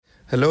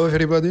Hello,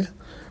 everybody.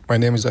 My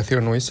name is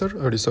Athir Nouisser,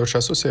 a research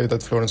associate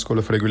at Florence School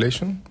of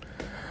Regulation,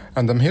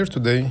 and I'm here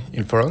today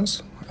in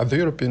France at the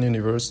European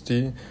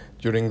University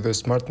during the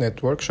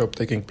SmartNet workshop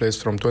taking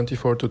place from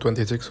 24 to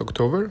 26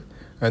 October,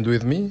 and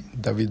with me,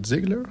 David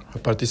Ziegler, a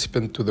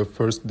participant to the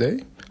first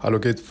day,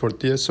 allocated for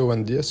TSO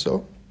and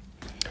DSO.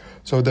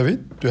 So,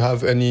 David, do you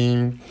have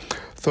any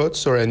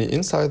thoughts or any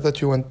insight that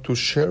you want to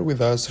share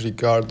with us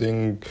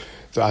regarding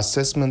the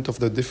assessment of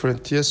the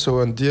different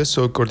TSO and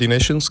DSO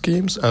coordination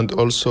schemes, and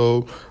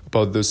also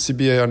about the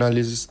CBA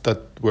analysis that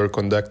were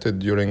conducted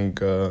during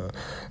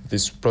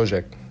this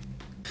project?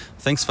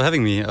 Thanks for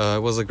having me.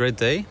 It was a great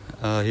day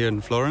here in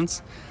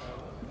Florence.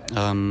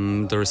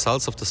 The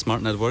results of the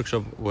SmartNet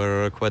workshop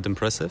were quite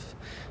impressive,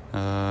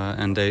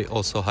 and they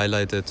also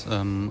highlighted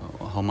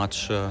how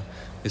much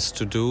is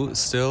to do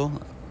still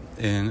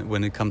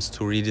when it comes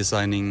to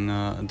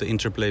redesigning the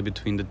interplay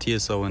between the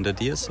TSO and the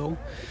DSO.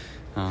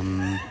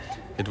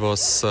 It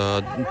was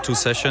two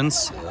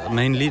sessions.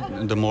 Mainly,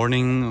 the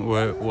morning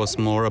was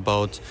more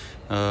about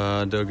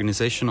the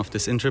organization of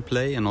this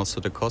interplay and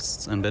also the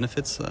costs and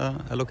benefits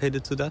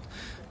allocated to that.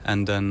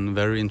 And then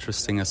very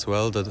interesting as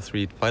well, the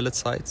three pilot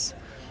sites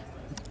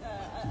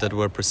that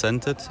were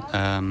presented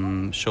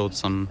showed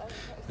some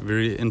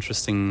very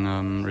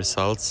interesting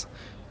results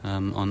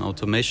on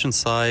automation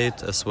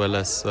side, as well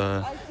as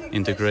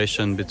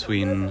integration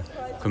between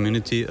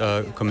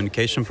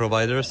communication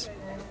providers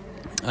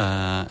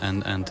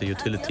and the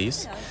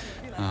utilities.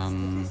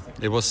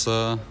 It was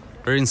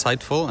very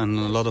insightful and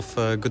a lot of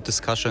good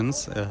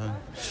discussions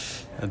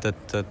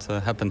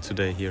that happened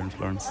today here in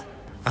Florence.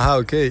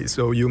 Okay.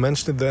 So you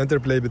mentioned the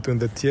interplay between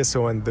the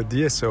TSO and the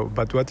DSO,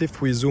 but what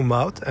if we zoom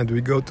out and we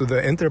go to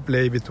the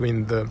interplay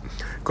between the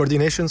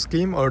coordination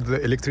scheme or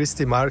the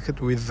electricity market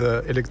with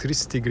the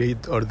electricity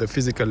grid or the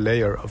physical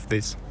layer of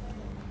this?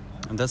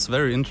 And that's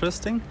very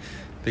interesting,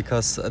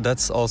 because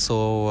that's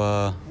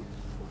also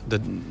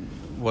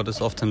what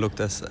is often looked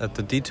at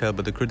the detail,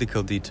 but the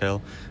critical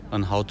detail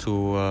on how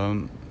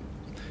to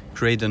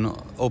create an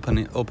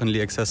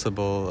openly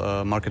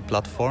accessible market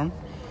platform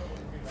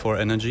for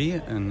energy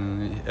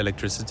and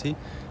electricity,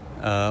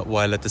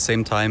 while at the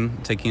same time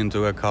taking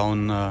into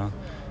account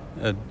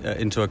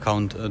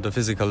the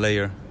physical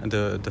layer,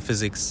 the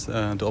physics,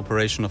 the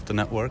operation of the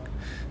network,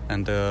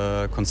 and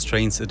the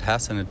constraints it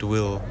has and it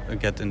will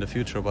get in the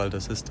future while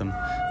the system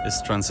is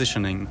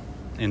transitioning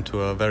into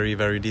a very,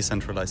 very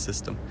decentralized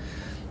system.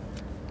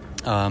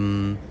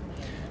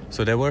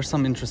 So there were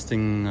some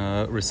interesting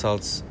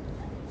results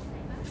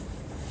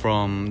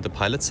from the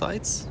pilot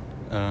sites,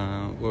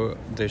 where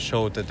they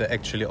showed that they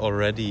actually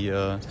already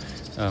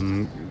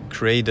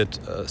created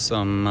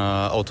some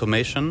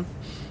automation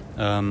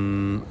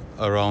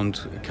around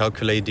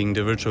calculating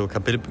the virtual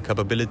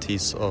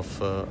capabilities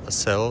of a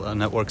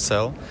network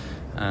cell,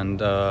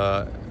 and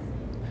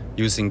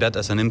using that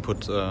as an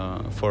input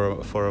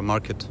for a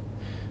market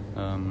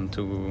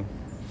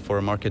for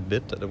a market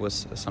bid. That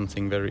was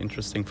something very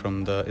interesting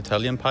from the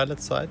Italian pilot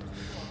side,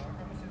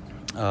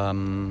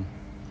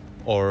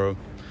 or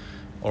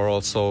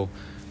also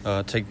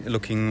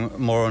looking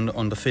more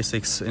on the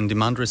physics in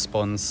demand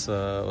response.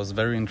 Was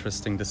very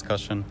interesting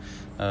discussion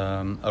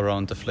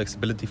around the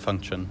flexibility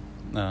function,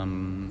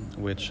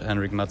 which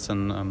Henrik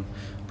Madsen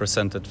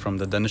presented from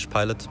the Danish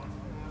pilot.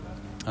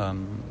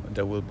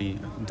 There will be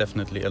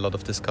definitely a lot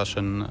of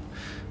discussion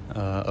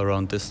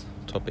around this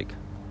topic.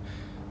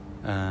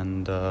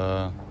 And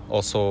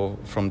also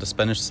from the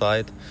Spanish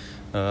side,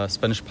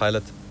 Spanish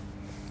pilot,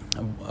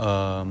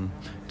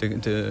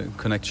 the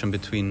connection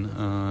between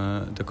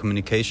the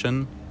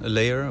communication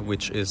layer,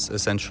 which is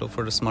essential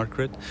for the smart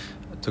grid,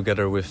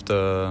 together with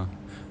the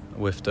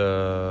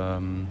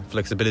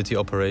flexibility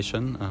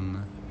operation,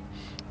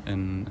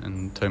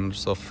 in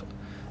terms of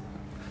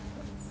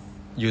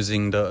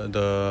using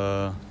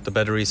the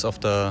batteries of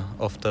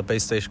the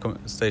base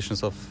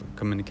stations of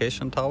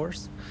communication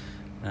towers,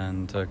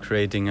 and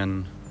creating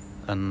an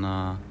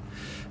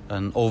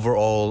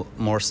overall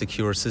more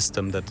secure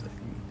system that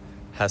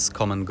has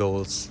common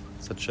goals,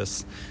 such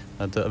as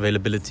the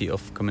availability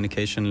of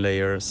communication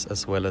layers,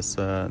 as well as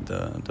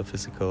the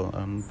physical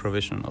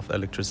provision of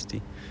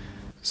electricity.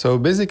 So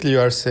basically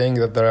you are saying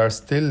that there are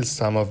still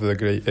some of the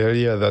gray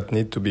area that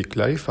need to be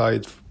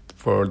clarified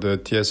for the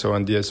TSO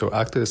and DSO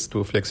access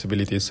to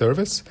flexibility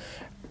service.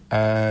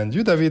 And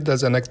you, David,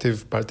 as an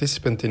active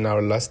participant in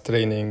our last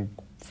training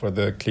for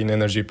the clean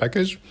energy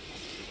package,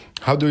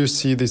 how do you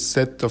see this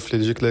set of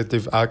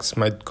legislative acts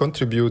might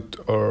contribute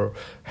or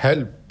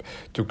help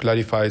to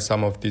clarify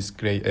some of these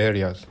gray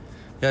areas?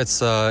 Yeah,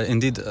 it's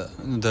indeed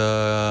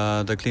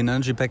the clean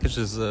energy package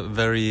is a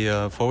very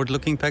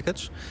forward-looking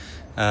package,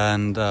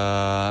 and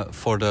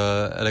for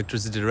the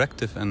electricity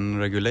directive and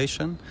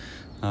regulation,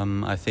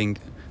 I think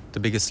the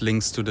biggest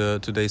links to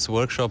today's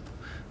workshop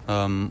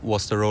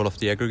was the role of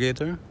the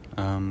aggregator,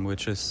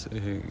 which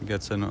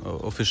gets an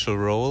official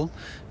role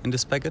in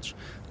this package.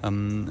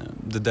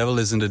 The devil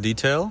is in the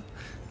detail,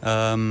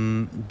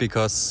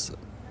 because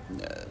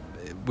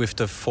with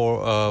the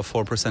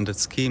four percentage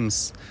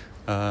schemes,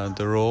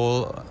 the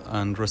role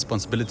and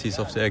responsibilities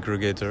of the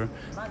aggregator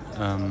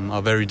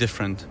are very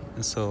different.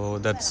 So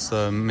that's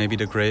maybe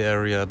the gray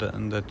area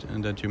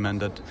that you meant,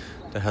 that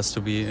there has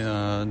to be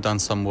done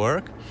some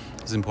work.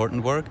 It's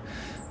important work.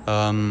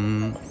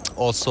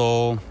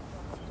 Also,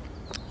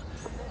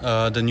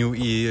 the new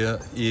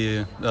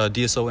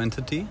DSO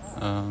entity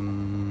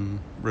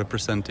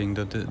representing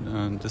the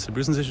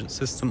distribution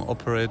system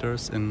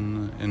operators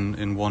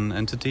in one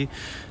entity.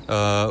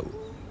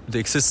 The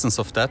existence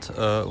of that,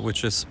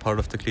 which is part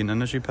of the clean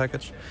energy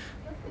package,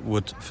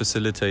 would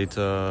facilitate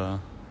the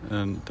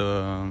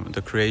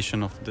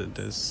creation of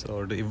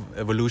the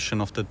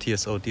evolution of the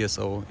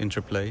TSO-DSO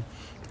interplay,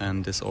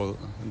 and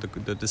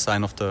the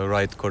design of the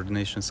right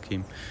coordination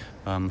scheme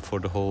for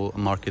the whole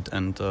market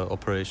and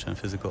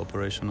physical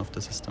operation of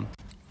the system.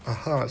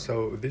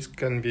 So this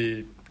can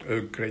be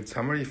a great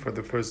summary for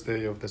the first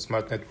day of the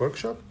SmartNet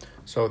workshop.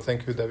 So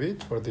thank you,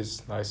 David, for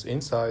this nice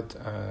insight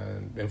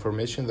and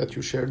information that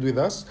you shared with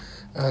us.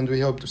 And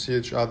we hope to see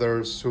each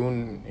other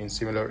soon in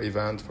similar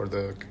event for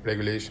the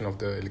regulation of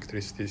the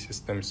electricity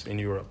systems in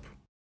Europe.